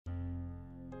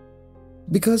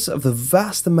Because of the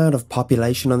vast amount of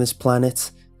population on this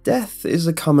planet, death is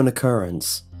a common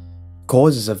occurrence.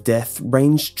 Causes of death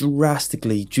range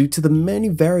drastically due to the many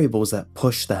variables that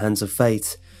push the hands of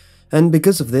fate, and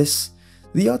because of this,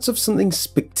 the odds of something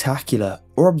spectacular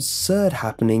or absurd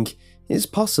happening is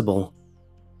possible.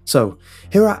 So,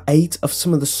 here are 8 of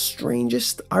some of the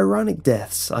strangest ironic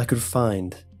deaths I could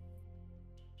find.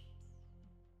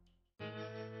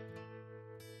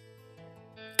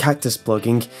 Cactus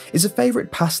plugging is a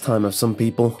favourite pastime of some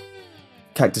people.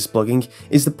 Cactus plugging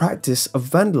is the practice of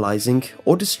vandalizing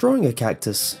or destroying a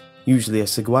cactus, usually a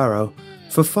saguaro,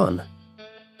 for fun.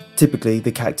 Typically,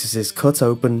 the cactus is cut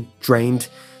open, drained,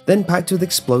 then packed with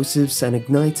explosives and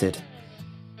ignited.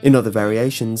 In other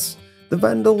variations, the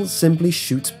vandal simply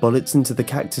shoots bullets into the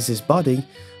cactus's body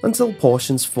until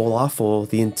portions fall off or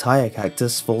the entire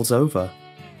cactus falls over.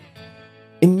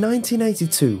 In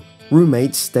 1982,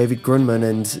 roommates David Grunman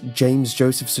and James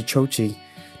Joseph Sochochi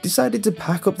decided to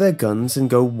pack up their guns and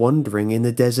go wandering in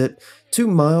the desert 2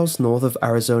 miles north of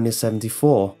Arizona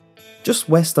 74, just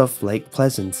west of Lake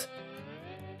Pleasant.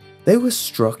 They were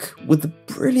struck with the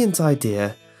brilliant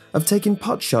idea of taking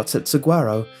pot shots at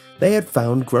saguaro they had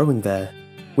found growing there,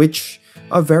 which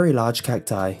are very large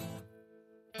cacti.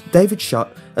 David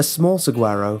shot a small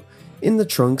saguaro in the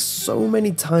trunk so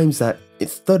many times that it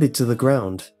thudded to the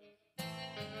ground.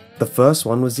 "The first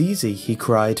one was easy," he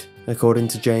cried, according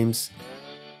to James.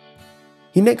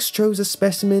 He next chose a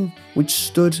specimen which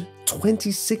stood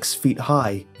 26 feet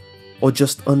high, or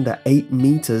just under 8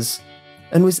 meters,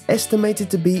 and was estimated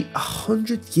to be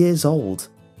 100 years old.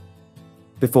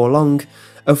 Before long,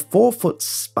 a 4-foot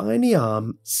spiny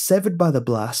arm severed by the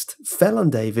blast fell on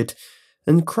David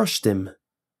and crushed him.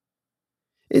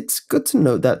 It's good to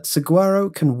note that saguaro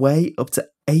can weigh up to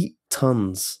 8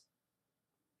 tons.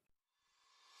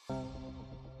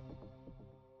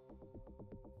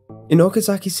 In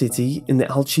Okazaki City in the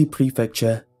Aichi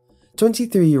Prefecture,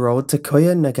 23-year-old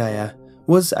Takuya Nagaya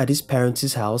was at his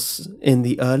parents' house in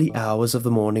the early hours of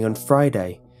the morning on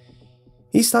Friday.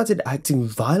 He started acting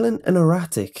violent and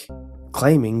erratic,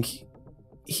 claiming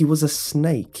he was a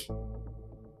snake.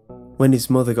 When his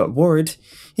mother got worried,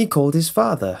 he called his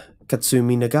father,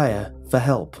 Katsumi Nagaya, for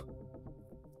help.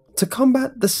 To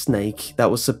combat the snake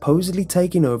that was supposedly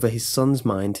taking over his son's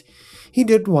mind, he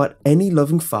did what any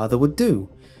loving father would do.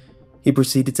 He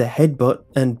proceeded to headbutt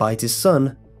and bite his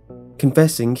son,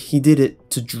 confessing he did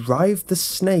it to drive the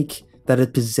snake that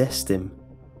had possessed him.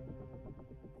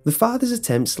 The father's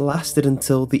attempts lasted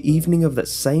until the evening of that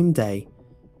same day.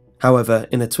 However,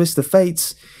 in a twist of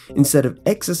fates, instead of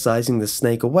exorcising the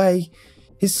snake away,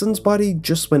 his son's body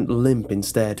just went limp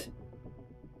instead.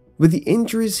 With the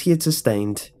injuries he had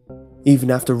sustained, even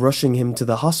after rushing him to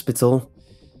the hospital,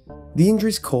 the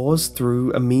injuries caused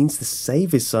through a means to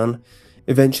save his son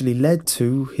eventually led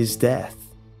to his death.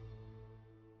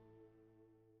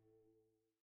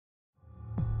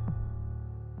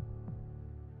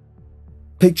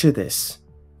 Picture this.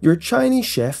 You're a Chinese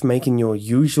chef making your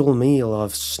usual meal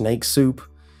of snake soup.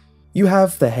 You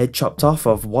have the head chopped off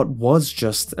of what was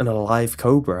just an alive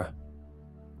cobra.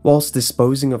 Whilst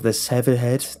disposing of the severed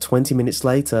head 20 minutes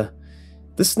later,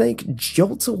 the snake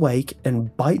jolts awake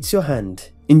and bites your hand,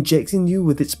 injecting you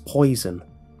with its poison.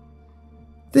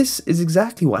 This is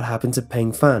exactly what happened to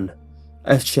Peng Fan,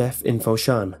 a chef in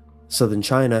Foshan, southern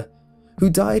China, who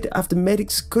died after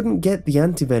medics couldn't get the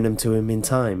antivenom to him in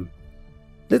time.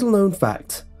 Little known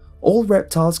fact, all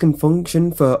reptiles can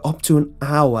function for up to an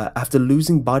hour after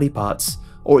losing body parts,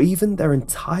 or even their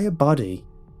entire body.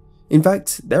 In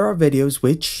fact, there are videos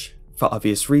which, for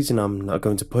obvious reason I'm not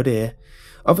going to put here,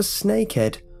 of a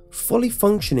snakehead fully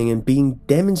functioning and being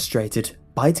demonstrated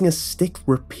biting a stick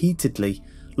repeatedly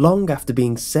long after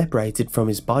being separated from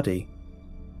his body.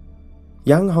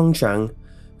 Yang Hongchang,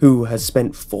 who has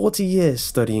spent 40 years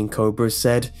studying cobras,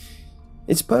 said,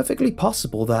 "It's perfectly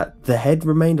possible that the head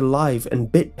remained alive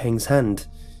and bit Peng's hand.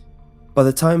 By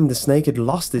the time the snake had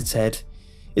lost its head,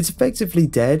 it's effectively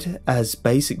dead as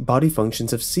basic body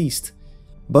functions have ceased,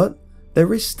 but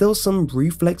there is still some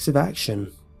reflexive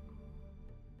action."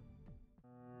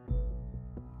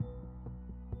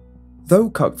 Though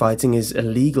cockfighting is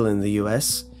illegal in the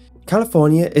US,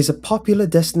 California is a popular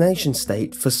destination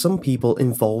state for some people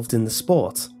involved in the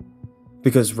sport.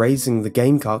 Because raising the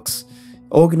gamecocks,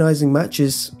 organising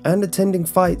matches, and attending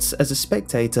fights as a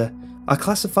spectator are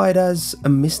classified as a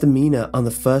misdemeanor on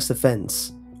the first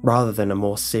offence, rather than a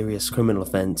more serious criminal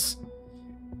offence.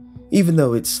 Even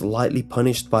though it's lightly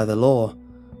punished by the law,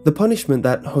 the punishment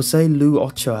that Jose Lu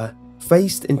Ochoa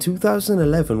faced in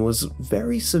 2011 was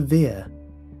very severe.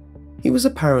 He was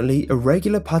apparently a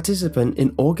regular participant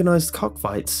in organised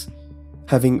cockfights.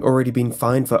 having already been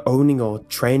fined for owning or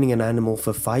training an animal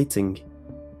for fighting.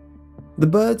 The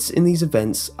birds in these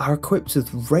events are equipped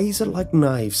with razor-like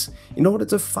knives in order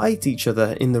to fight each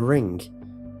other in the ring.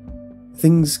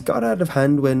 Things got out of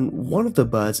hand when one of the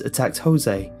birds attacked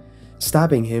Jose,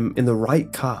 stabbing him in the right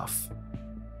calf.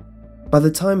 By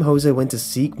the time Jose went to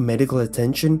seek medical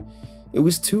attention, it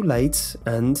was too late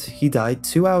and he died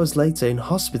 2 hours later in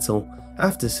hospital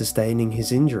after sustaining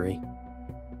his injury.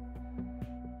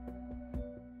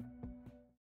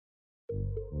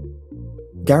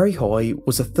 Gary Hoy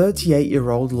was a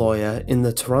 38-year-old lawyer in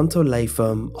the Toronto law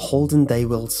firm Holden Day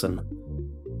Wilson.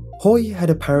 Hoy had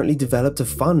apparently developed a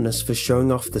fondness for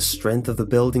showing off the strength of the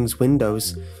building's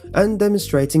windows and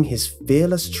demonstrating his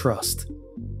fearless trust.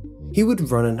 He would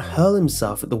run and hurl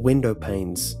himself at the window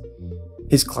panes.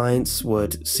 His clients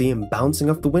would see him bouncing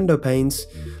off the window panes,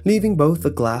 leaving both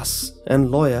the glass and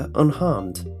lawyer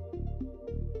unharmed.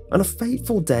 On a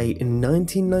fateful day in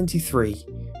 1993,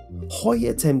 Hoy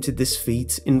attempted this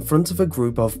feat in front of a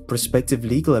group of prospective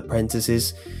legal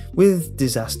apprentices with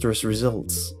disastrous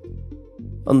results.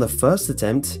 On the first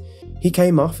attempt, he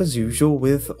came off as usual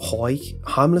with Hoy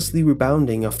harmlessly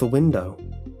rebounding off the window.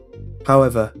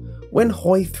 However, when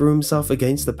Hoy threw himself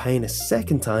against the pane a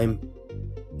second time,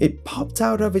 it popped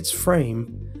out of its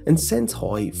frame and sent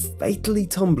Hoy fatally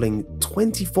tumbling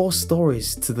 24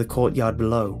 stories to the courtyard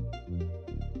below.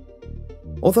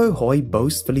 Although Hoy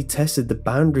boastfully tested the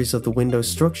boundaries of the window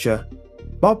structure,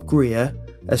 Bob Greer,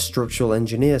 a structural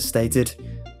engineer, stated,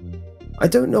 "I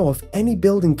don't know of any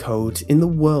building code in the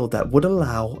world that would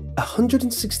allow a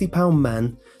 160-pound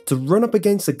man to run up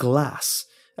against a glass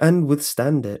and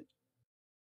withstand it."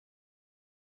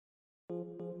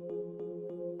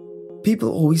 People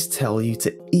always tell you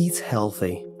to eat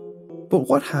healthy, but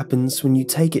what happens when you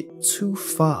take it too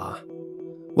far?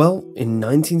 Well, in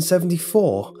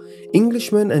 1974,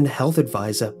 Englishman and health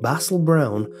advisor Basil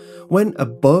Brown went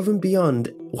above and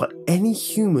beyond what any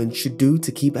human should do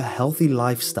to keep a healthy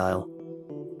lifestyle.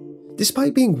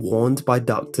 Despite being warned by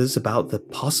doctors about the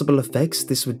possible effects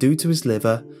this would do to his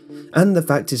liver, and the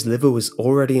fact his liver was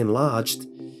already enlarged,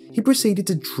 he proceeded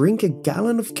to drink a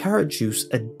gallon of carrot juice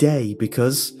a day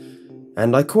because,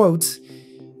 and I quote,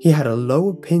 he had a low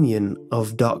opinion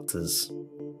of doctors.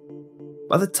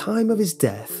 By the time of his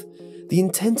death, the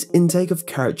intense intake of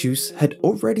carrot juice had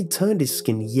already turned his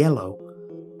skin yellow.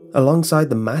 Alongside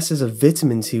the masses of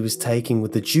vitamins he was taking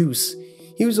with the juice,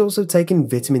 he was also taking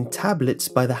vitamin tablets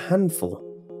by the handful.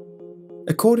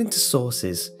 According to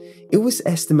sources, it was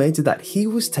estimated that he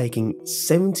was taking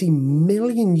 70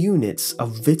 million units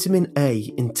of vitamin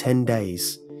A in 10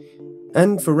 days.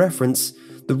 And for reference,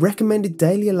 the recommended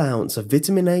daily allowance of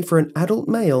vitamin A for an adult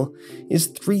male is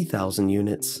 3,000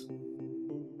 units.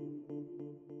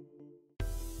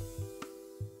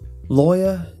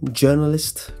 Lawyer,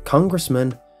 journalist,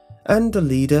 congressman, and a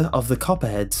leader of the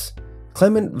Copperheads,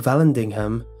 Clement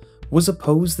Vallandigham was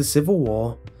opposed the Civil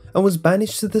War and was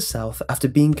banished to the South after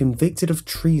being convicted of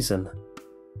treason.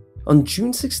 On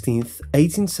June 16,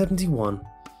 1871,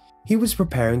 he was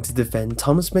preparing to defend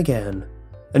Thomas McGahern,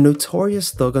 a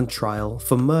notorious thug on trial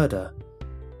for murder.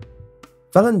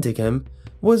 Vallandigham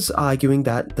was arguing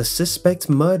that the suspect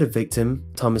murder victim,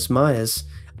 Thomas Myers,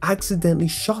 accidentally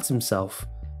shot himself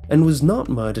and was not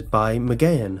murdered by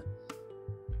McGahern.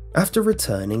 After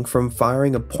returning from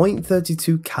firing a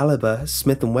 .32 caliber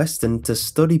Smith & Wesson to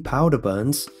study powder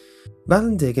burns,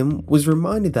 Vallandigham was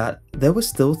reminded that there were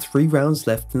still 3 rounds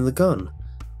left in the gun.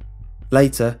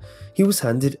 Later, he was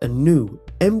handed a new,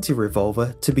 empty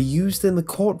revolver to be used in the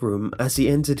courtroom as he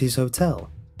entered his hotel.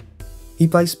 He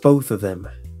placed both of them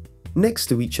next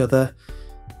to each other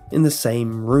in the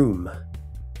same room.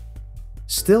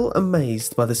 Still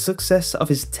amazed by the success of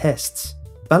his tests,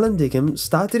 Vallandigham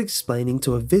started explaining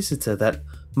to a visitor that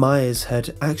Myers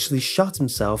had actually shot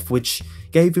himself, which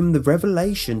gave him the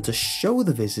revelation to show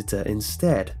the visitor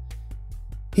instead.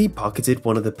 He pocketed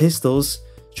one of the pistols,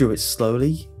 drew it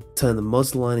slowly, turned the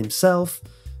muzzle on himself,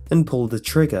 and pulled the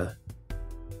trigger.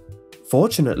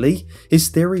 Fortunately, his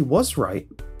theory was right.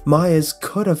 Myers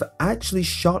could have actually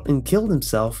shot and killed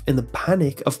himself in the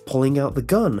panic of pulling out the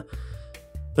gun.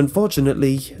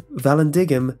 Unfortunately,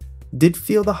 Vallandigham did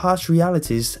feel the harsh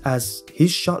realities as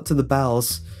his shot to the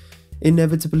bowels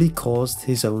inevitably caused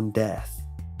his own death.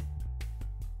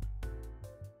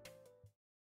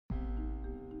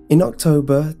 In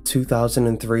October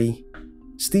 2003,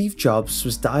 Steve Jobs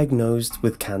was diagnosed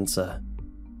with cancer.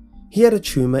 He had a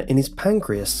tumour in his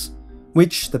pancreas,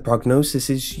 which the prognosis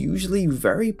is usually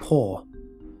very poor.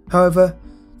 However,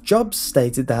 Jobs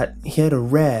stated that he had a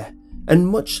rare and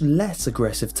much less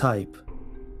aggressive type.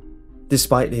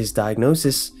 Despite his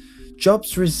diagnosis,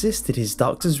 Jobs resisted his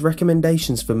doctor's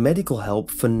recommendations for medical help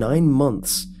for 9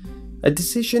 months, a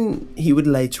decision he would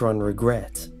later on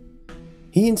regret.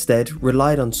 He instead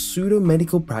relied on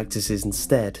pseudo-medical practices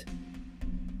instead.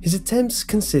 His attempts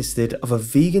consisted of a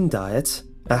vegan diet,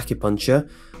 acupuncture,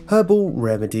 herbal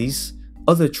remedies,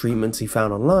 other treatments he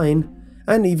found online,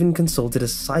 and even consulted a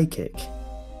psychic.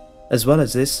 As well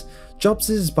as this,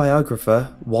 Jobs'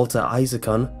 biographer, Walter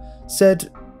Isaacson, said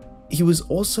he was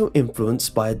also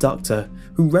influenced by a doctor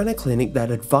who ran a clinic that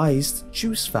advised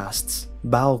juice fasts,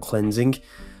 bowel cleansing,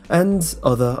 and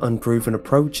other unproven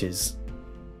approaches.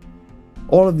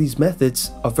 All of these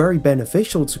methods are very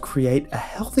beneficial to create a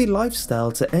healthy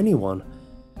lifestyle to anyone.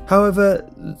 However,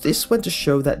 this went to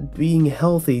show that being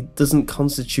healthy doesn't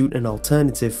constitute an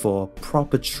alternative for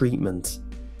proper treatment.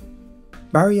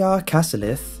 Barry R.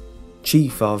 Casalith,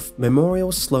 chief of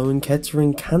Memorial Sloan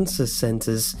Kettering Cancer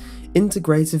Center's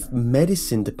Integrative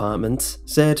Medicine Department,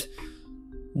 said,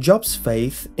 Jobs'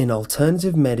 faith in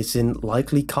alternative medicine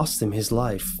likely cost him his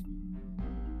life.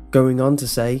 Going on to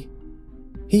say,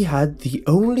 he had the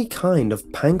only kind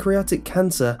of pancreatic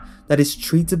cancer that is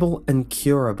treatable and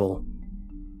curable.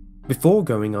 Before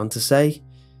going on to say,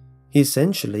 he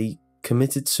essentially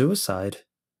committed suicide.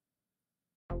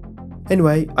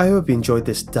 Anyway, I hope you enjoyed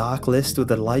this dark list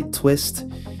with a light twist,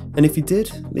 and if you did,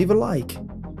 leave a like.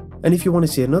 And if you want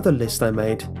to see another list I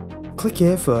made, click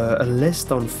here for a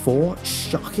list on 4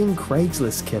 shocking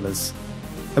Craigslist killers.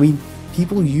 I mean,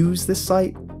 people use this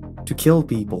site to kill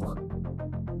people.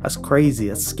 That's crazy,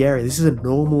 that's scary, this is a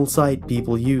normal site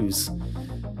people use.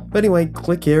 But anyway,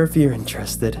 click here if you're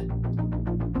interested.